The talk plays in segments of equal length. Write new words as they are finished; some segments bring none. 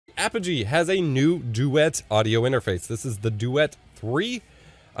Apogee has a new Duet audio interface. This is the Duet 3.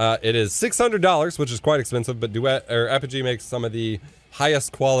 It is $600, which is quite expensive, but Apogee makes some of the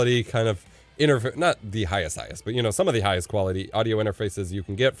highest quality kind of interface, not the highest, but you know, some of the highest quality audio interfaces you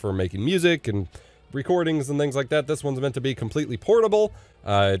can get for making music and recordings and things like that. This one's meant to be completely portable.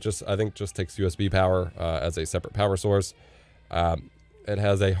 I think just takes USB power as a separate power source. It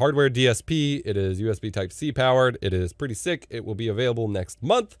has a hardware DSP. It is USB Type-C powered. It is pretty sick. It will be available next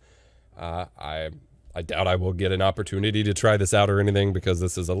month. I doubt I will get an opportunity to try this out or anything because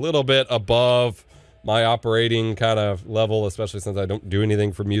this is a little bit above my operating kind of level, especially since I don't do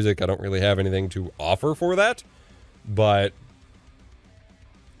anything for music. I don't really have anything to offer for that, but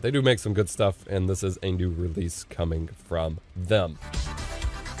they do make some good stuff, and this is a new release coming from them.